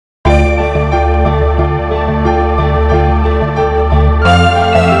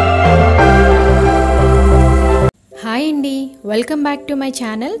Hi అండి, welcome back to my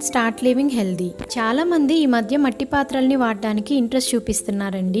channel start living healthy. చాలా మంది ఈ మధ్య మట్టి పాత్రల్ని వాడడానికి ఇంట్రెస్ట్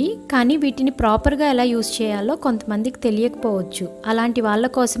చూపిస్తున్నారండి. కానీ వీటిని ప్రాపర్గా ఎలా యూస్ చేయాలో కొంతమందికి తెలియకపోవచ్చు. అలాంటి వాళ్ళ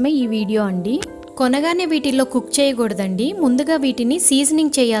కోసమే ఈ వీడియో అండి. కొనగానే వీటిల్లో కుక్ చేయకూడదండి. ముందుగా వీటిని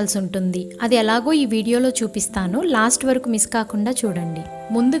సీజనింగ్ చేయాల్సి ఉంటుంది. అది ఎలాగో ఈ వీడియోలో చూపిస్తాను. లాస్ట్ వరకు మిస్ కాకుండా చూడండి.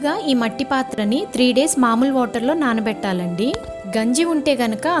 ముందుగా ఈ మట్టి పాత్రని 3 days మామూలు వాటర్లో నానబెట్టాలండి. గంజి ఉంటే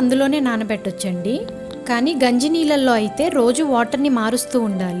గనక అందులోనే నానబెట్టొచ్చండి. కానీ గంజి నీళ్ళల్లో అయితే రోజు వాటర్ని మారుస్తూ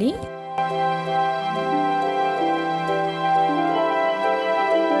ఉండాలి.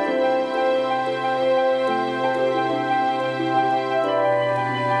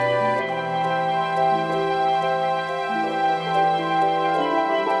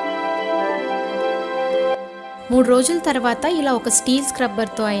 మూడు రోజుల తర్వాత ఇలా ఒక స్టీల్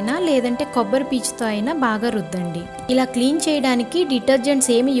స్క్రబ్బర్తో అయినా లేదంటే కొబ్బరి పీచుతో అయినా బాగా రుద్దండి. ఇలా క్లీన్ చేయడానికి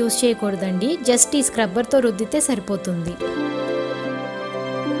డిటర్జెంట్స్ ఏమి యూజ్ చేయకూడదండి. జస్ట్ ఈ స్క్రబ్బర్తో రుద్దితే సరిపోతుంది.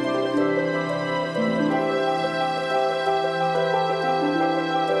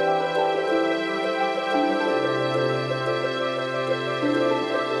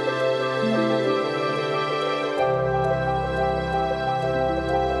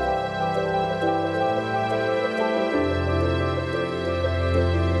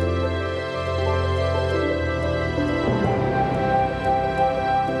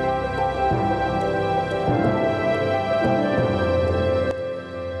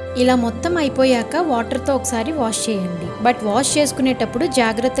 ఇలా మొత్తం అయిపోయాక వాటర్తో ఒకసారి వాష్ చేయండి. బట్ వాష్ చేసుకునేటప్పుడు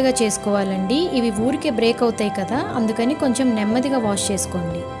జాగ్రత్తగా చేసుకోవాలండి. ఇవి ఊరికే బ్రేక్ అవుతాయి కదా, అందుకని కొంచెం నెమ్మదిగా వాష్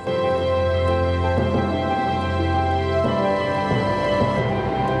చేసుకోండి.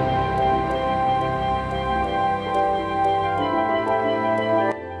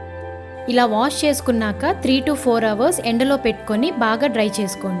 ఇలా వాష్ చేసుకున్నాక 3 to 4 hours ఎండలో పెట్టుకొని బాగా డ్రై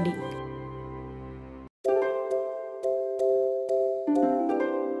చేసుకోండి.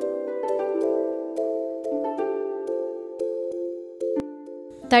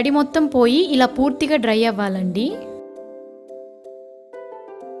 తడి మొత్తం పోయి ఇలా పూర్తిగా డ్రై అవ్వాలండి.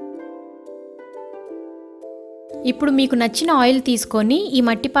 ఇప్పుడు మీకు నచ్చిన ఆయిల్ తీసుకొని ఈ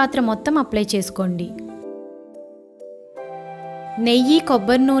మట్టి పాత్ర మొత్తం అప్లై చేసుకోండి. నెయ్యి,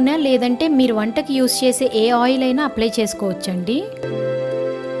 కొబ్బరి నూనె లేదంటే మీరు వంటకి యూస్ చేసే ఏ ఆయిల్ అయినా అప్లై చేసుకోవచ్చండి.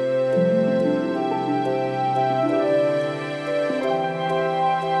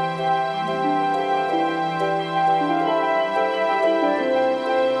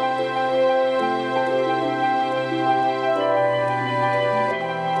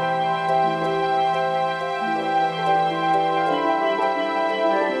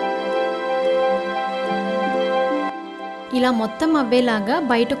 ఇలా మొత్తం అవ్వేలాగా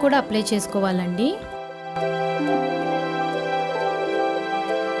బయట కూడా అప్లై చేసుకోవాలండి.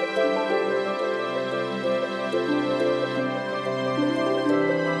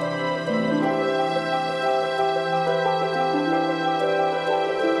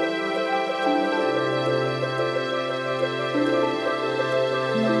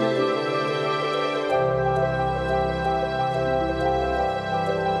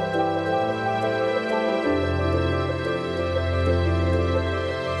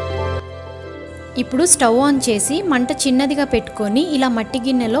 ఇప్పుడు స్టవ్ ఆన్ చేసి మంట చిన్నదిగా పెట్టుకొని ఇలా మట్టి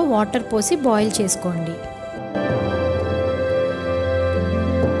గిన్నెలో వాటర్ పోసి బాయిల్ చేసుకోండి.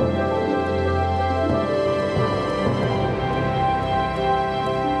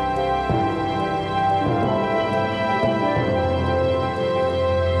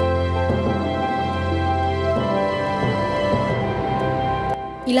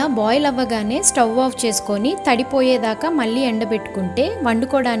 ఇలా బాయిల్ అవ్వగానే స్టవ్ ఆఫ్ చేసుకొని తడిపోయేదాకా మళ్ళీ ఎండబెట్టుకుంటే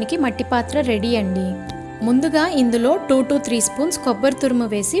వండుకోవడానికి మట్టి పాత్ర రెడీ అండి. ముందుగా ఇందులో 2 to 3 spoons కొబ్బరి తురుము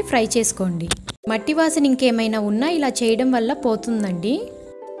వేసి ఫ్రై చేసుకోండి. మట్టి వాసన ఇంకేమైనా ఉన్నా ఇలా చేయడం వల్ల పోతుందండి.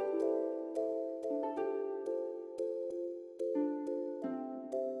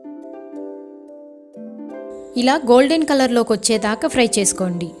 ఇలా గోల్డెన్ కలర్లోకి వచ్చేదాకా ఫ్రై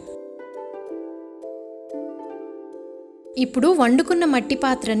చేసుకోండి. ఇప్పుడు వండుకున్న మట్టి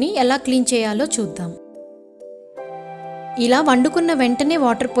పాత్రని ఎలా క్లీన్ చేయాలో చూద్దాం. ఇలా వండుకున్న వెంటనే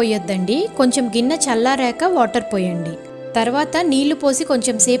వాటర్ పోయొద్దండి. కొంచెం గిన్నె చల్లారాక వాటర్ పోయండి. తర్వాత నీళ్లు పోసి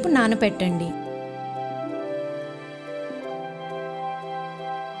కొంచెం సేపు నానబెట్టండి.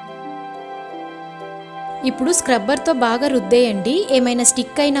 ఇప్పుడు స్క్రబ్బర్తో బాగా రుద్దేయండి. ఏమైనా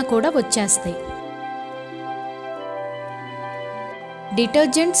స్టిక్ అయినా కూడా వచ్చేస్తాయి.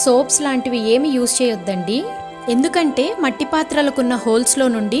 డిటర్జెంట్, సోప్స్ లాంటివి ఏమి యూజ్ చేయొద్దండి. ఎందుకంటే మట్టి పాత్రలకున్న హోల్స్లో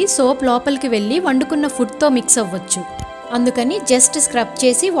నుండి సోప్ లోపలికి వెళ్ళి వండుకున్న ఫుడ్తో మిక్స్ అవ్వచ్చు. అందుకని జస్ట్ స్క్రబ్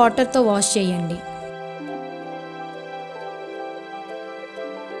చేసి వాటర్తో వాష్ చేయండి.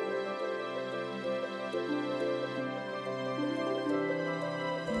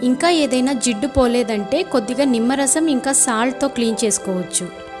 ఇంకా ఏదైనా జిడ్డు పోలేదంటే కొద్దిగా నిమ్మరసం ఇంకా సాల్ట్తో క్లీన్ చేసుకోవచ్చు.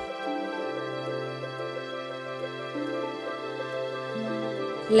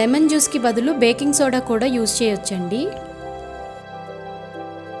 లెమన్ జ్యూస్కి బదులు బేకింగ్ సోడా కూడా యూజ్ చేయొచ్చండి.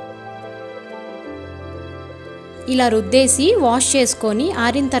 ఇలా రుద్దేసి వాష్ చేసుకొని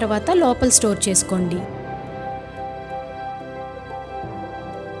ఆరిన తర్వాత లోపల స్టోర్ చేసుకోండి.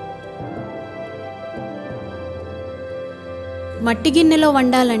 మట్టి గిన్నెలో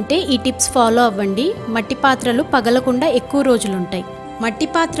వండాలంటే ఈ టిప్స్ ఫాలో అవ్వండి. మట్టి పాత్రలు పగలకుండా ఎక్కువ రోజులుంటాయి. మట్టి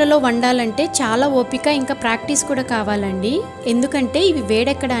పాత్రలో వండాలంటే చాలా ఓపిక ఇంకా ప్రాక్టీస్ కూడా కావాలండి. ఎందుకంటే ఇవి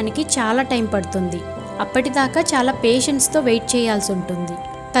వేడెక్కడానికి చాలా టైం పడుతుంది. అప్పటిదాకా చాలా పేషెన్స్తో వెయిట్ చేయాల్సి ఉంటుంది.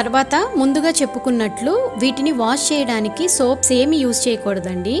 తర్వాత ముందుగా చెప్పుకున్నట్లు వీటిని వాష్ చేయడానికి సోప్స్ ఏమి యూజ్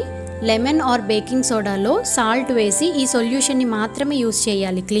చేయకూడదండి. లెమన్ ఆర్ బేకింగ్ సోడాలో సాల్ట్ వేసి ఈ సొల్యూషన్ని మాత్రమే యూజ్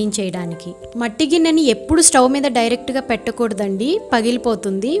చేయాలి క్లీన్ చేయడానికి. మట్టి గిన్నెని ఎప్పుడు స్టవ్ మీద డైరెక్ట్గా పెట్టకూడదండి,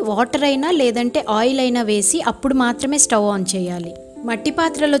 పగిలిపోతుంది. వాటర్ అయినా లేదంటే ఆయిల్ అయినా వేసి అప్పుడు మాత్రమే స్టవ్ ఆన్ చేయాలి. మట్టి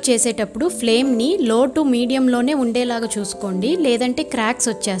పాత్రలో చేసేటప్పుడు ఫ్లేమ్ని లో టు మీడియంలోనే ఉండేలాగా చూసుకోండి, లేదంటే క్రాక్స్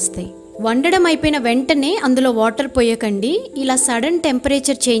వచ్చేస్తాయి. వండడం అయిపోయిన వెంటనే అందులో వాటర్ పోయకండి. ఇలా సడన్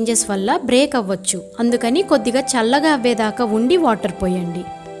టెంపరేచర్ చేంజెస్ వల్ల బ్రేక్ అవ్వచ్చు. అందుకని కొద్దిగా చల్లగా అవ్వేదాకా ఉండి వాటర్ పోయండి.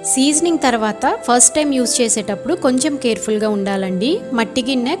 సీజనింగ్ తర్వాత ఫస్ట్ టైం యూజ్ చేసేటప్పుడు కొంచెం కేర్ఫుల్గా ఉండాలండి. మట్టి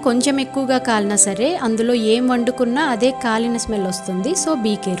గిన్నె కొంచెం ఎక్కువగా కాలినా సరే అందులో ఏం వండుకున్నా అదే కాలిన స్మెల్ వస్తుంది. So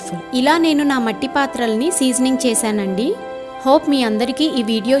be careful. ఇలా నేను నా మట్టి పాత్రల్ని సీజనింగ్ చేశానండి. హోప్ మీ అందరికీ ఈ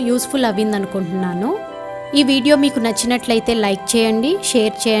వీడియో యూస్ఫుల్ అవ్వింది అనుకుంటున్నాను. ఈ వీడియో మీకు నచ్చినట్లయితే లైక్ చేయండి,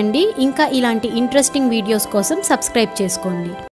 షేర్ చేయండి. ఇంకా ఇలాంటి ఇంట్రెస్టింగ్ వీడియోస్ కోసం సబ్స్క్రైబ్ చేసుకోండి.